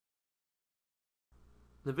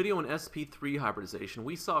In the video on sp3 hybridization,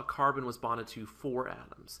 we saw carbon was bonded to 4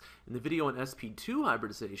 atoms. In the video on sp2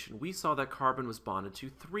 hybridization, we saw that carbon was bonded to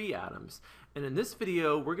 3 atoms. And in this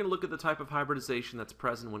video, we're going to look at the type of hybridization that's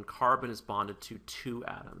present when carbon is bonded to 2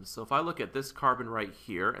 atoms. So if I look at this carbon right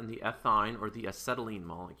here and the ethine or the acetylene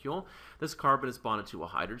molecule, this carbon is bonded to a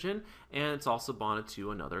hydrogen and it's also bonded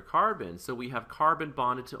to another carbon. So we have carbon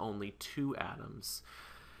bonded to only 2 atoms.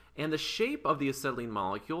 And the shape of the acetylene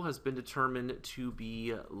molecule has been determined to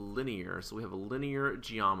be linear. So we have a linear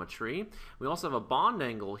geometry. We also have a bond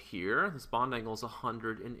angle here. This bond angle is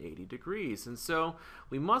 180 degrees. And so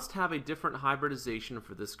we must have a different hybridization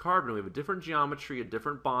for this carbon. We have a different geometry, a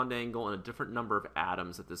different bond angle, and a different number of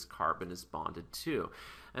atoms that this carbon is bonded to.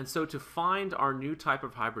 And so to find our new type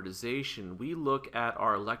of hybridization, we look at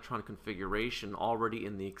our electron configuration already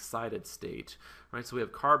in the excited state. Right? So we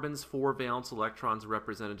have carbon's 4 valence electrons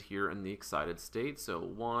represented here in the excited state. So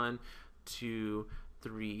 1, 2,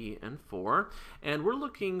 3, and 4, and we're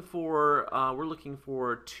looking for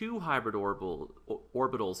 2 hybrid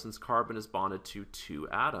orbitals since carbon is bonded to 2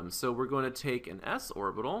 atoms. So we're going to take an s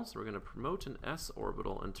orbital. So we're going to promote an s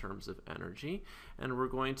orbital in terms of energy, and we're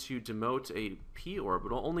going to demote a p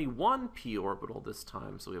orbital. Only one p orbital this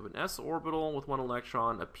time. So we have an s orbital with 1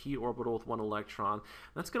 electron, a p orbital with 1 electron.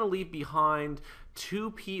 That's going to leave behind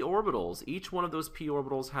 2 p orbitals. Each one of those p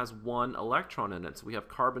orbitals has 1 electron in it. So we have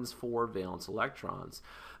carbon's 4 valence electrons.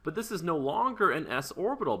 But this is no longer an s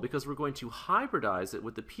orbital because we're going to hybridize it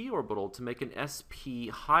with the p orbital to make an sp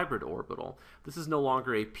hybrid orbital. This is no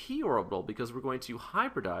longer a p orbital because we're going to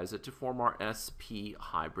hybridize it to form our sp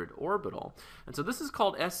hybrid orbital. And so this is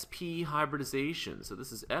called sp hybridization. So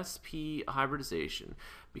this is sp hybridization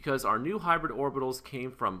because our new hybrid orbitals came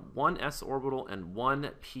from 1 s orbital and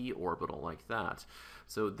 1 p orbital, like that.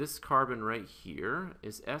 So this carbon right here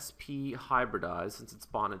is sp hybridized since it's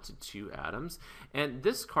bonded to 2 atoms, and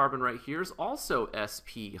this carbon right here is also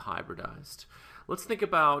sp hybridized. Let's think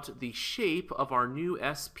about the shape of our new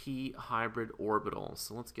sp hybrid orbital.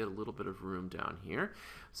 So let's get a little bit of room down here.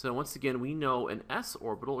 So once again, we know an s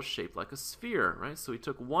orbital is shaped like a sphere, right? So we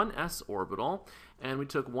took 1 s orbital and we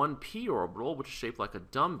took 1 p orbital, which is shaped like a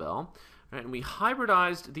dumbbell. Right, and we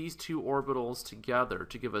hybridized these 2 orbitals together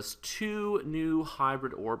to give us 2 new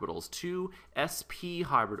hybrid orbitals, 2 sp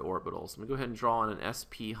hybrid orbitals. Let me go ahead and draw in an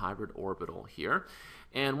sp hybrid orbital here.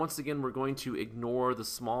 And once again, we're going to ignore the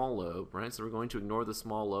small lobe, right? So we're going to ignore the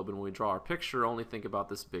small lobe, and when we draw our picture, only think about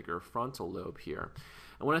this bigger frontal lobe here.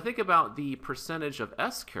 And when I think about the percentage of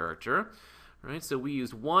s character, right, so we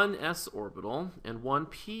use 1 s orbital and 1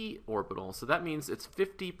 p orbital. So that means it's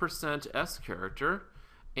 50% s character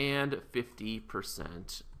and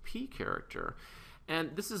 50% p character.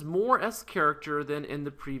 And this is more s character than in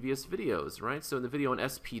the previous videos, right? So in the video on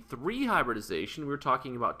sp3 hybridization, we were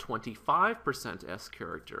talking about 25% s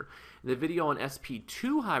character. In the video on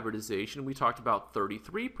sp2 hybridization, we talked about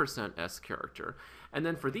 33% s character. And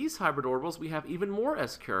then for these hybrid orbitals, we have even more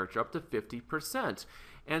s character, up to 50%.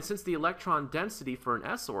 And since the electron density for an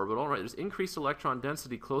s orbital, right, there's increased electron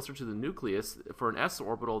density closer to the nucleus for an s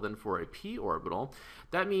orbital than for a p orbital,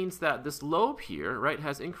 that means that this lobe here, right,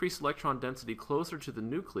 has increased electron density closer to the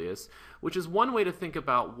nucleus, which is one way to think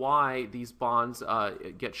about why these bonds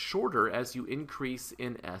get shorter as you increase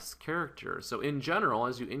in s character. So in general,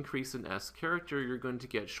 as you increase in s character, you're going to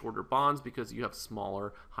get shorter bonds because you have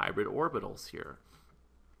smaller hybrid orbitals here.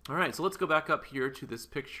 All right, so let's go back up here to this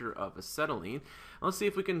picture of acetylene. Let's see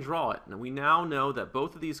if we can draw it. Now we now know that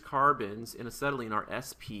both of these carbons in acetylene are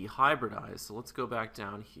sp hybridized. So let's go back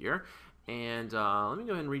down here and let me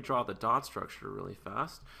go ahead and redraw the dot structure really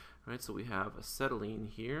fast. All right, so we have acetylene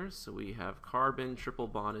here. So we have carbon triple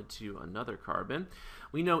bonded to another carbon.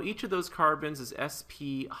 We know each of those carbons is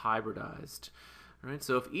sp hybridized. Right,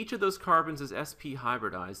 so if each of those carbons is sp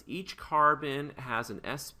hybridized, each carbon has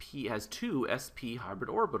 2 sp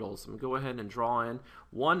hybrid orbitals. I'm going to go ahead and draw in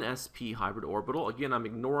 1 sp hybrid orbital. Again, I'm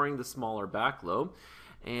ignoring the smaller back lobe.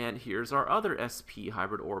 And here's our other sp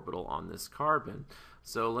hybrid orbital on this carbon.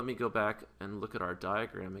 So let me go back and look at our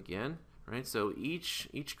diagram again. Right, so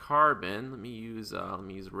each carbon, let me use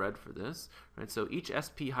red for this. Right, so each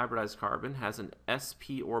sp hybridized carbon has an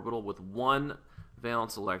sp orbital with 1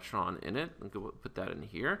 valence electron in it. I'll go put that in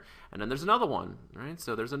here. And then there's another one, right?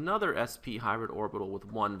 So there's another sp hybrid orbital with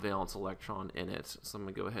 1 valence electron in it. So I'm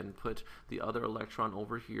going to go ahead and put the other electron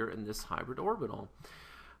over here in this hybrid orbital.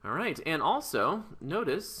 All right, and also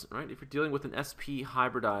notice, right, if you're dealing with an sp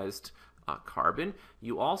hybridized carbon,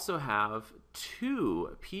 you also have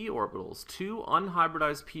 2 p orbitals, 2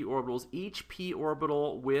 unhybridized p orbitals, each p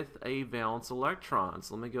orbital with a valence electron.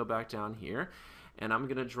 So let me go back down here, and I'm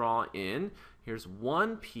going to draw in, here's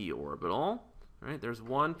 1 p orbital, right? There's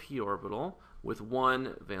one p orbital with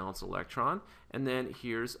one valence electron, and then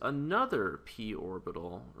here's another p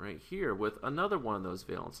orbital right here with another one of those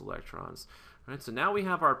valence electrons. Right, so now we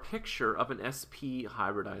have our picture of an sp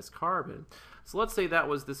hybridized carbon. So let's say that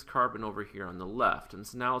was this carbon over here on the left, and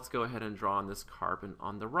so now let's go ahead and draw on this carbon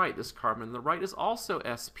on the right. This carbon on the right is also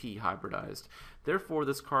sp hybridized. Therefore,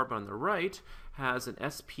 this carbon on the right has an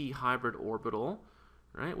sp hybrid orbital,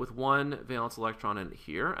 right, with one valence electron in it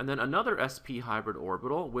here, and then another sp hybrid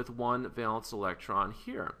orbital with one valence electron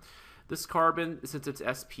here. This carbon, since it's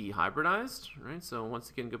sp hybridized, right, so once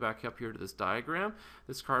again go back up here to this diagram,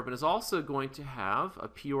 this carbon is also going to have a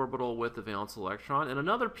p orbital with a valence electron and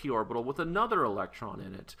another p orbital with another electron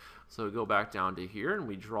in it. So we go back down to here and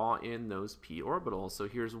we draw in those p orbitals. So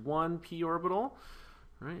here's one p orbital,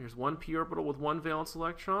 right, here's one p orbital with one valence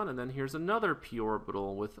electron, and then here's another p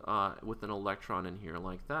orbital with an electron in here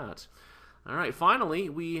like that. All right, finally,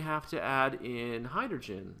 we have to add in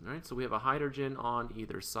hydrogen, right? So we have a hydrogen on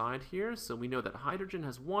either side here. So we know that hydrogen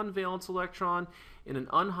has one valence electron in an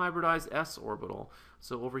unhybridized s orbital.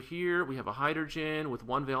 So over here, we have a hydrogen with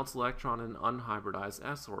one valence electron in an unhybridized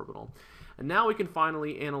s orbital. And now we can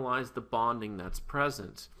finally analyze the bonding that's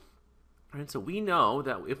present. Right, so we know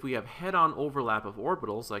that if we have head-on overlap of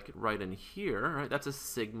orbitals, like right in here, right, that's a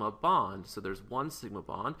sigma bond. So there's one sigma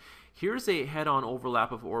bond. Here's a head-on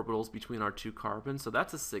overlap of orbitals between our two carbons, so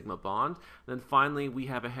that's a sigma bond. And then finally, we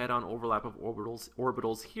have a head-on overlap of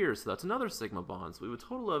orbitals here, so that's another sigma bond. So we have a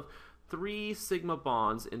total of 3 sigma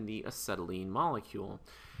bonds in the acetylene molecule.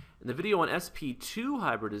 In the video on sp2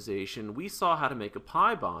 hybridization, we saw how to make a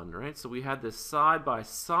pi bond, right? So we had this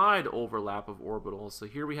side-by-side overlap of orbitals. So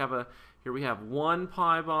here we have one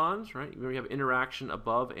pi bond, right? We have interaction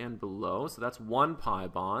above and below, so that's one pi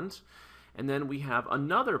bond. And then we have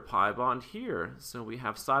another pi bond here. So we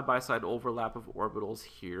have side-by-side overlap of orbitals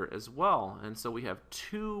here as well. And so we have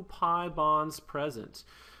 2 pi bonds present,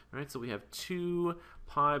 right? So we have 2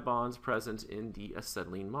 pi bonds present in the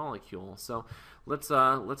acetylene molecule. So let's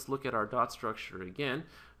look at our dot structure again,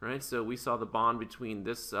 right? So we saw the bond between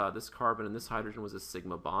this carbon and this hydrogen was a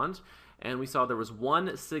sigma bond, and we saw there was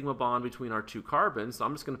one sigma bond between our two carbons. So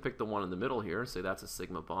I'm just going to pick the one in the middle here, say that's a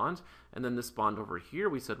sigma bond, and then this bond over here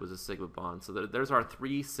we said was a sigma bond. So there's our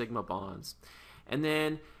 3 sigma bonds, and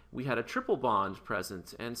then we had a triple bond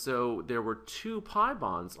present, and so there were 2 pi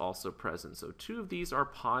bonds also present. So 2 of these are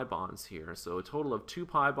pi bonds here. So a total of 2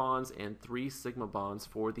 pi bonds and 3 sigma bonds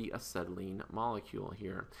for the acetylene molecule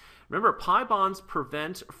here. Remember, pi bonds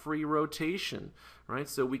prevent free rotation, right?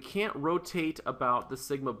 So we can't rotate about the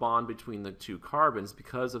sigma bond between the 2 carbons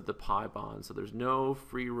because of the pi bond. So there's no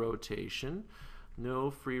free rotation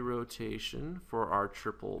for our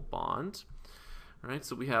triple bond. All right,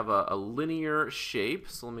 so we have a linear shape.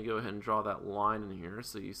 So let me go ahead and draw that line in here.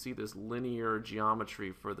 So you see this linear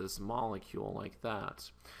geometry for this molecule like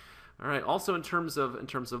that. All right, also in terms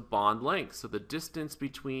of bond length, so the distance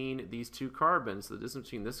between these 2 carbons, the distance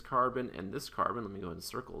between this carbon and this carbon, let me go ahead and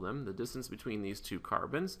circle them, the distance between these 2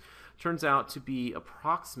 carbons turns out to be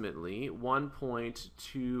approximately 1.20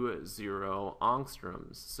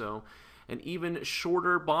 angstroms. So an even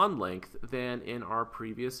shorter bond length than in our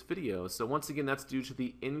previous video. So once again, that's due to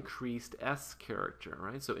the increased S character,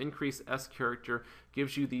 right? So increased S character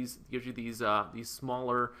gives you these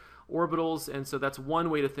smaller orbitals, and so that's one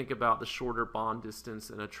way to think about the shorter bond distance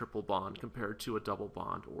in a triple bond compared to a double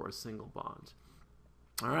bond or a single bond.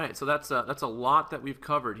 All right, so that's a lot that we've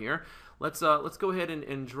covered here. Let's go ahead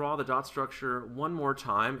and draw the dot structure one more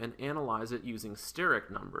time and analyze it using steric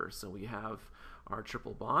number. So we have our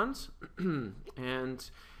triple bonds, and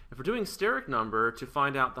if we're doing steric number to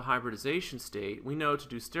find out the hybridization state, we know to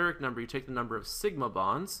do steric number, you take the number of sigma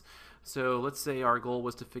bonds. So let's say our goal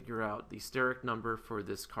was to figure out the steric number for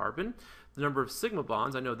this carbon. The number of sigma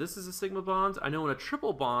bonds, I know this is a sigma bond. I know in a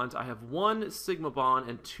triple bond, I have 1 sigma bond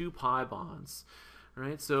and 2 pi bonds.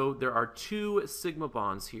 Right, so there are 2 sigma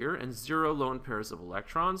bonds here and 0 lone pairs of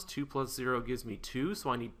electrons. 2 plus 0 gives me 2, so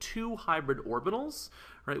I need 2 hybrid orbitals,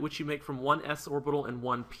 right, which you make from 1 s orbital and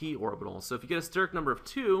 1 p orbital. So if you get a steric number of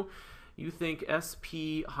 2, you think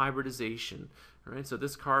sp hybridization. Right, so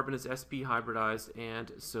this carbon is sp hybridized,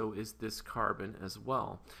 and so is this carbon as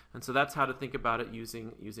well. And so that's how to think about it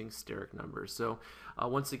using steric numbers. So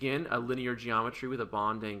once again, a linear geometry with a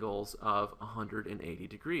bond angles of 180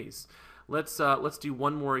 degrees. Let's do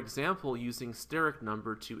one more example using steric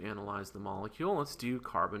number to analyze the molecule. Let's do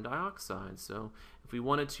carbon dioxide. So if we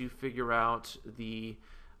wanted to figure out the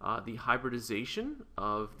hybridization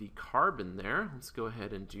of the carbon there, let's go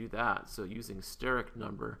ahead and do that. So using steric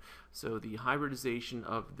number, so the hybridization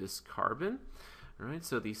of this carbon, All right,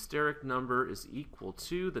 so the steric number is equal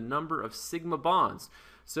to the number of sigma bonds.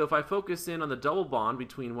 So if I focus in on the double bond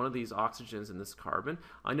between one of these oxygens and this carbon,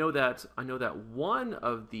 I know that one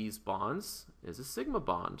of these bonds is a sigma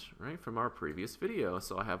bond, right, from our previous video.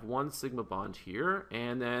 So I have one sigma bond here,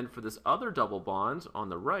 and then for this other double bond on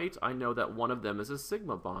the right, I know that one of them is a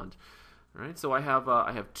sigma bond. All right, so I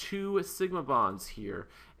have two sigma bonds here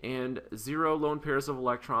and 0 lone pairs of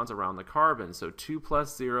electrons around the carbon. So 2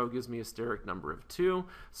 plus 0 gives me a steric number of 2.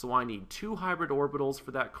 So I need 2 hybrid orbitals for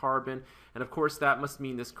that carbon. And of course that must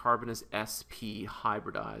mean this carbon is sp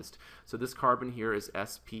hybridized. So this carbon here is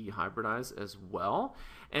sp hybridized as well.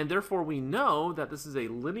 And therefore we know that this is a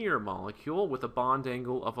linear molecule with a bond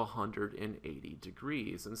angle of 180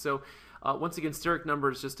 degrees. And so once again, steric number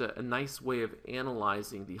is just a nice way of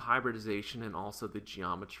analyzing the hybridization and also the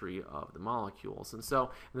geometry of the molecules. And so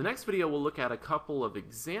in the next video, we'll look at a couple of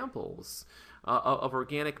examples of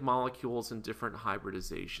organic molecules in different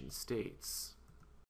hybridization states.